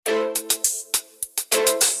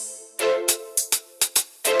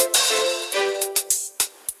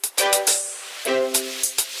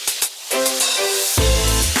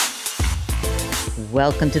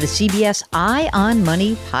welcome to the CBS Eye on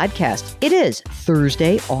Money podcast. It is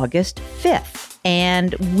Thursday, August 5th,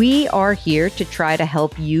 and we are here to try to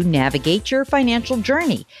help you navigate your financial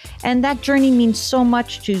journey. And that journey means so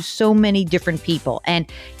much to so many different people. And,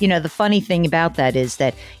 the funny thing about that is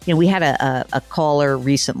that, we had a caller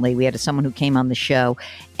recently. We had someone who came on the show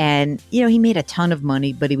and, he made a ton of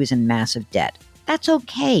money, but he was in massive debt. That's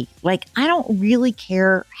okay. I don't really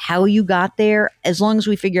care how you got there as long as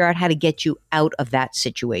we figure out how to get you out of that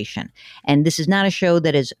situation. And this is not a show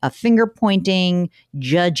that is a finger pointing,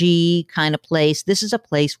 judgy kind of place. This is a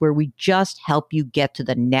place where we just help you get to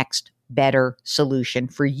the next better solution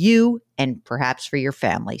for you and perhaps for your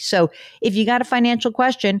family. So if you got a financial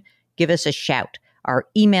question, give us a shout. Our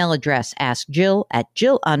email address,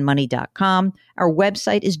 askjill@jillonmoney.com. Our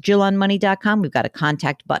website is jillonmoney.com. We've got a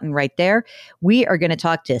contact button right there. We are going to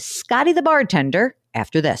talk to Scotty the bartender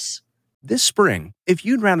after this. This spring, if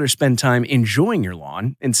you'd rather spend time enjoying your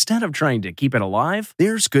lawn instead of trying to keep it alive,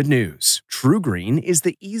 there's good news. TruGreen is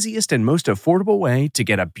the easiest and most affordable way to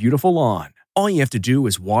get a beautiful lawn. All you have to do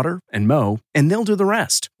is water and mow, and they'll do the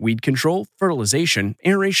rest. Weed control, fertilization,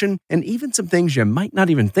 aeration, and even some things you might not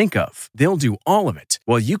even think of. They'll do all of it,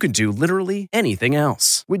 while you can do literally anything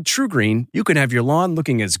else. With TruGreen, you can have your lawn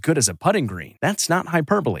looking as good as a putting green. That's not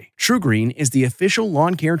hyperbole. TruGreen is the official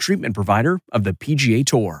lawn care treatment provider of the PGA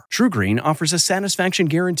Tour. TruGreen offers a satisfaction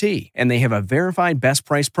guarantee, and they have a verified best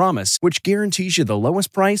price promise, which guarantees you the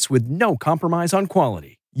lowest price with no compromise on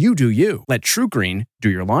quality. You do you. Let TruGreen do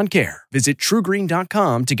your lawn care. Visit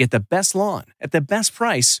TruGreen.com to get the best lawn at the best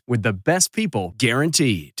price with the best people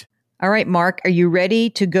guaranteed. All right, Mark, are you ready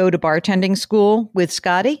to go to bartending school with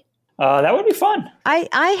Scotty? That would be fun.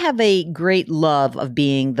 I have a great love of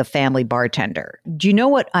being the family bartender. Do you know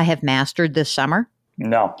what I have mastered this summer?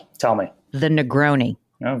 No, tell me. The Negroni.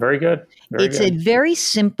 Oh, very good. It's a very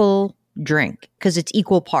simple drink because it's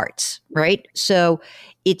equal parts, right? So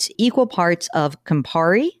it's equal parts of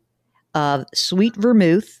Campari, of sweet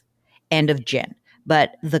vermouth, and of gin.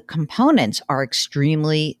 But the components are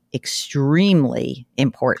extremely, extremely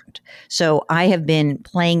important. So I have been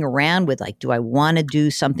playing around with do I want to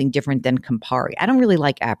do something different than Campari? I don't really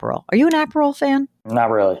like Aperol. Are you an Aperol fan?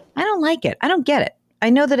 Not really. I don't like it. I don't get it. I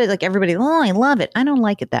know that it's everybody, I love it. I don't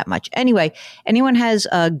like it that much. Anyway, anyone has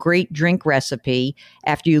a great drink recipe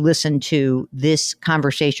after you listen to this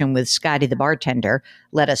conversation with Scotty the bartender,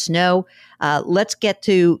 let us know. Let's get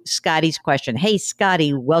to Scotty's question. Hey,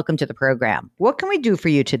 Scotty, welcome to the program. What can we do for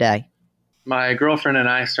you today? My girlfriend and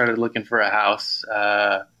I started looking for a house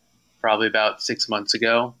probably about 6 months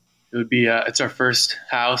ago. It would be it's our first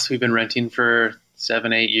house. We've been renting for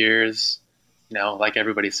 7-8 years. Like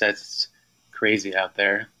everybody says, it's crazy out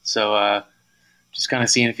there. So just kind of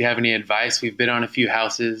seeing if you have any advice. We've bid on a few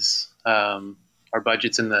houses. Our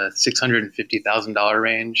budget's in the $650,000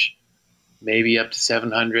 range, maybe up to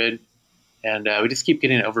 $700,000. And we just keep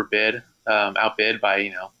getting outbid by,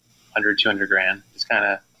 100, 200 grand. Just kind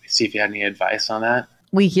of see if you had any advice on that.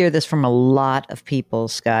 We hear this from a lot of people,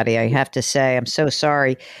 Scotty. I have to say, I'm so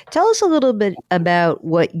sorry. Tell us a little bit about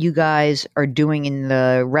what you guys are doing in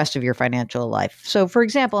the rest of your financial life. So, for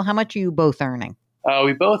example, how much are you both earning?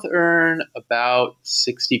 We both earn about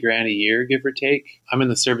 60 grand a year, give or take. I'm in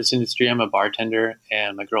the service industry. I'm a bartender,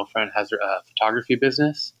 and my girlfriend has a photography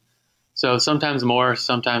business. So sometimes more,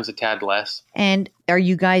 sometimes a tad less. And are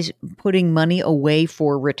you guys putting money away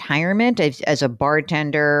for retirement as a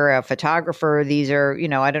bartender, a photographer? These are,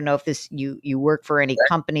 I don't know if you work for any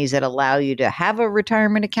companies that allow you to have a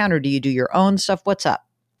retirement account, or do you do your own stuff? What's up?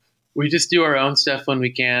 We just do our own stuff when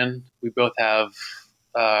we can. We both have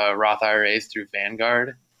Roth IRAs through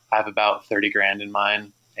Vanguard. I have about 30 grand in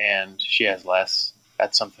mine, and she has less.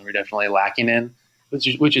 That's something we're definitely lacking in,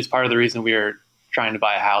 which is part of the reason we are trying to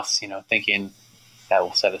buy a house, thinking that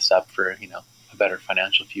will set us up for, a better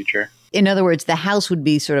financial future. In other words, the house would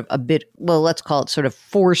be sort of a bit, let's call it sort of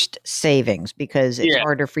forced savings, because it's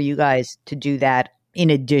harder for you guys to do that in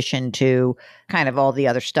addition to kind of all the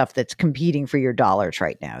other stuff that's competing for your dollars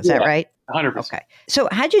right now. Is that right? 100%. Okay. So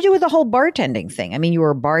how'd you do with the whole bartending thing? I mean, you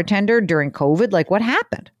were a bartender during COVID. What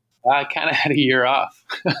happened? I kind of had a year off.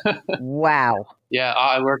 Wow. Yeah,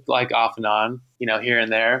 I worked off and on, here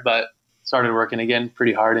and there, but started working again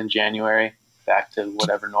pretty hard in January, back to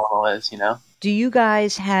whatever normal is, Do you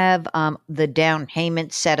guys have the down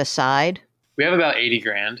payment set aside? We have about 80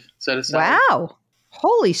 grand set aside. Wow.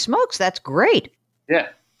 Holy smokes, that's great. Yeah.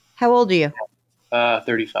 How old are you?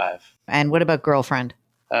 35. And what about girlfriend?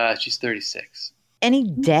 She's 36. Any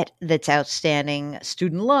debt that's outstanding,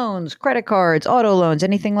 student loans, credit cards, auto loans,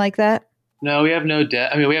 anything like that? No, we have no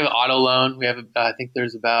debt. I mean, we have an auto loan. We have, I think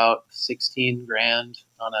there's about 16 grand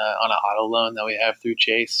on an auto loan that we have through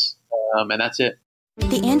Chase, and that's it.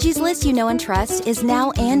 The Angie's List you know and trust is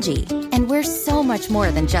now Angie, and we're so much more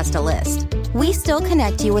than just a list. We still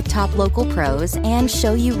connect you with top local pros and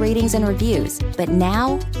show you ratings and reviews, but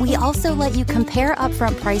now we also let you compare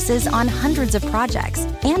upfront prices on hundreds of projects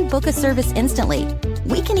and book a service instantly.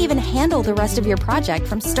 We can even handle the rest of your project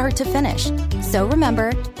from start to finish. So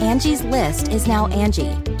remember, Angie's List is now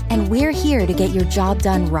Angie, and we're here to get your job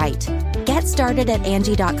done right. Get started at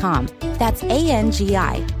Angie.com. That's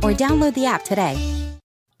ANGI, or download the app today.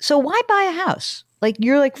 So why buy a house? Like,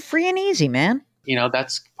 you're like free and easy, man. You know,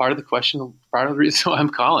 that's part of the question, part of the reason why I'm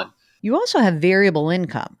calling. You also have variable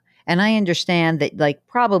income. And I understand that, like,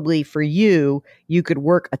 probably for you, you could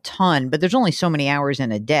work a ton, but there's only so many hours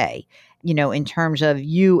in a day, you know, in terms of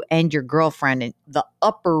you and your girlfriend. And the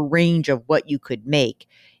upper range of what you could make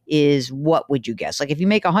is, what would you guess? Like, if you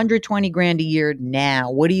make 120 grand a year now,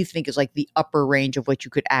 what do you think is like the upper range of what you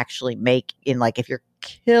could actually make in, like, if you're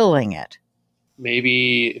killing it?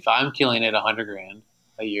 Maybe if I'm killing it, 100 grand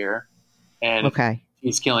a year. And okay,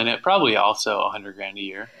 he's killing it, probably also 100 grand a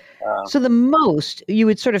year. So the most you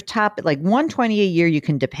would sort of top it, like 120 a year you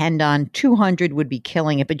can depend on. 200 would be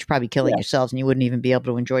killing it, but you're probably killing yourselves and you wouldn't even be able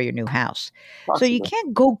to enjoy your new house. Possibly. So you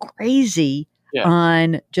can't go crazy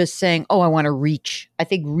on just saying, oh, I want to reach. I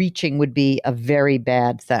think reaching would be a very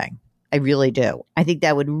bad thing. I really do. I think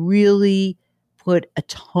that would really put a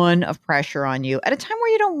ton of pressure on you at a time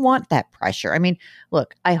where you don't want that pressure. I mean,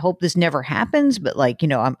 look, I hope this never happens, but, like, you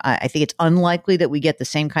know, I think it's unlikely that we get the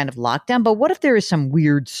same kind of lockdown. But what if there is some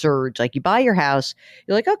weird surge? Like, you buy your house,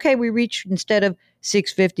 you're like, okay, we reach, instead of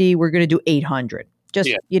 650, we're going to do 800, just,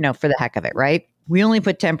 you know, for the heck of it, right? We only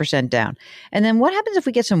put 10% down. And then what happens if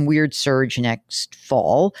we get some weird surge next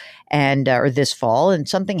fall and or this fall, and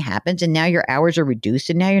something happens and now your hours are reduced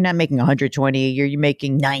and now you're not making 120 a year, you're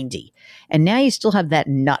making 90. And now you still have that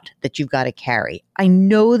nut that you've got to carry. I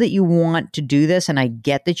know that you want to do this and I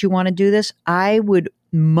get that you want to do this. I would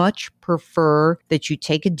much prefer that you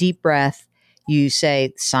take a deep breath. You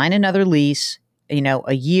say, sign another lease, you know,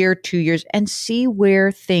 a year, 2 years, and see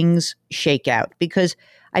where things shake out. Because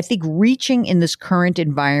I think reaching in this current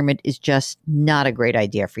environment is just not a great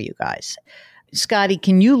idea for you guys. Scotty,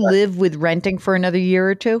 can you live with renting for another year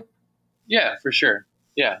or two? Yeah, for sure.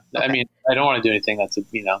 Yeah. Okay. I mean, I don't want to do anything that's,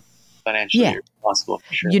 you know, financially irresponsible,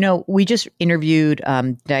 for sure. You know, we just interviewed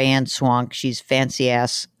Diane Swank. She's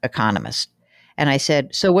fancy-ass economist. And I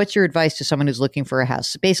said, so what's your advice to someone who's looking for a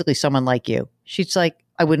house? Basically, someone like you. She's like,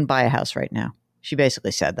 I wouldn't buy a house right now. She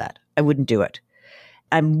basically said that. I wouldn't do it.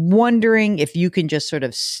 I'm wondering if you can just sort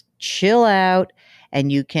of chill out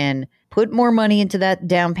and you can put more money into that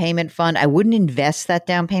down payment fund. I wouldn't invest that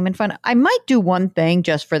down payment fund. I might do one thing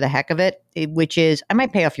just for the heck of it, which is I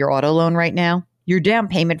might pay off your auto loan right now. Your down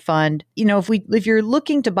payment fund, you know, if you're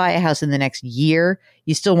looking to buy a house in the next year,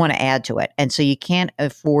 you still want to add to it. And so you can't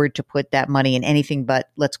afford to put that money in anything but,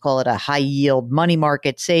 let's call it, a high yield money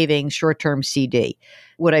market savings, short-term CD.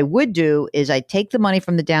 What I would do is I'd take the money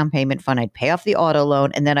from the down payment fund, I'd pay off the auto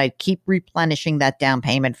loan, and then I'd keep replenishing that down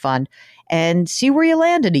payment fund and see where you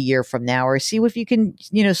land in a year from now, or see if you can,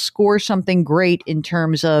 you know, score something great in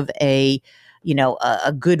terms of a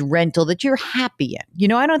good rental that you're happy in. You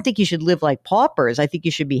know, I don't think you should live like paupers. I think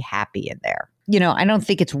you should be happy in there. You know, I don't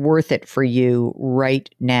think it's worth it for you right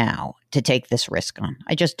now to take this risk on.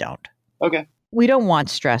 I just don't. Okay. We don't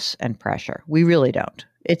want stress and pressure. We really don't.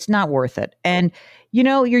 It's not worth it. And, you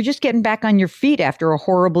know, you're just getting back on your feet after a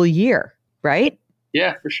horrible year, right?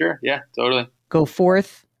 Yeah, for sure. Yeah, totally. Go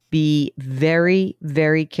forth. Be very,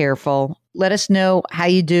 very careful. Let us know how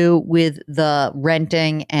you do with the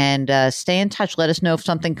renting and stay in touch. Let us know if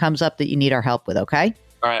something comes up that you need our help with, okay?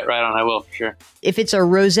 All right, right on. I will, for sure. If it's a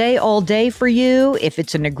rosé all day for you, if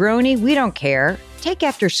it's a Negroni, we don't care. Take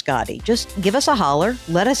after Scotty. Just give us a holler.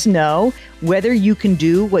 Let us know whether you can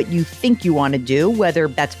do what you think you want to do, whether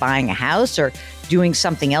that's buying a house or doing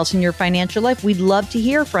something else in your financial life. We'd love to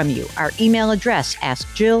hear from you. Our email address,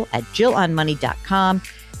 askjill@jillonmoney.com.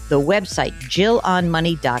 The website,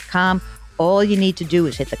 jillonmoney.com. All you need to do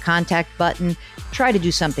is hit the contact button, try to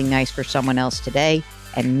do something nice for someone else today,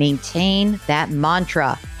 and maintain that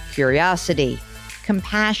mantra: curiosity,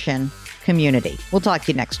 compassion, community. We'll talk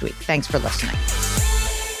to you next week. Thanks for listening.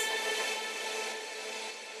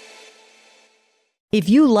 If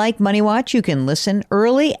you like Money Watch, you can listen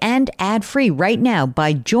early and ad-free right now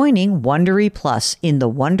by joining Wondery Plus in the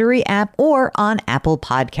Wondery app or on Apple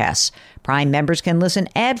Podcasts. Prime members can listen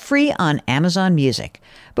ad-free on Amazon Music.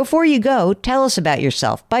 Before you go, tell us about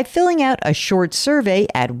yourself by filling out a short survey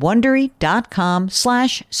at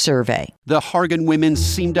Wondery.com/survey. The Hargan women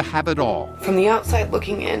seem to have it all. From the outside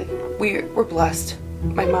looking in, we're blessed.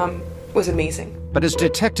 My mom was amazing. But as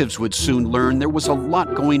detectives would soon learn, there was a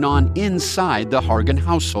lot going on inside the Hargan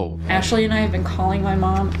household. Ashley and I have been calling my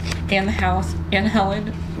mom and the house and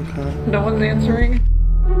Helen. Okay. No one's answering.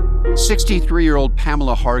 63-year-old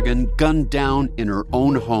Pamela Hargan gunned down in her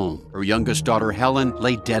own home. Her youngest daughter, Helen,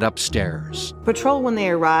 lay dead upstairs. Patrol, when they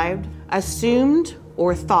arrived, assumed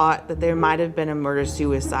or thought that there might have been a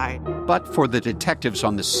murder-suicide. But for the detectives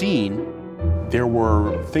on the scene, there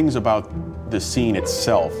were things about the scene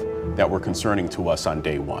itself that were concerning to us on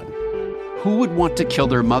day one. Who would want to kill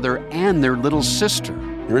their mother and their little sister?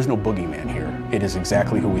 There is no boogeyman here. It is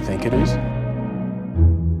exactly who we think it is.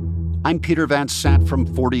 I'm Peter Van Sant from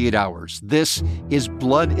 48 Hours. This is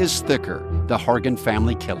Blood is Thicker, the Hargan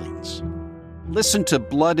Family Killings. Listen to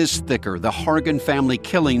Blood is Thicker, the Hargan Family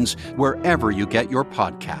Killings, wherever you get your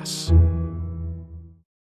podcasts.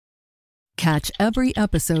 Catch every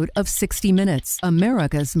episode of 60 Minutes,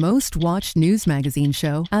 America's most watched news magazine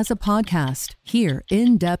show, as a podcast. Hear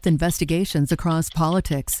in-depth investigations across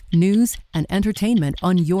politics, news, and entertainment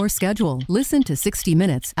on your schedule. Listen to 60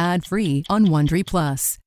 Minutes ad-free on Wondery Plus.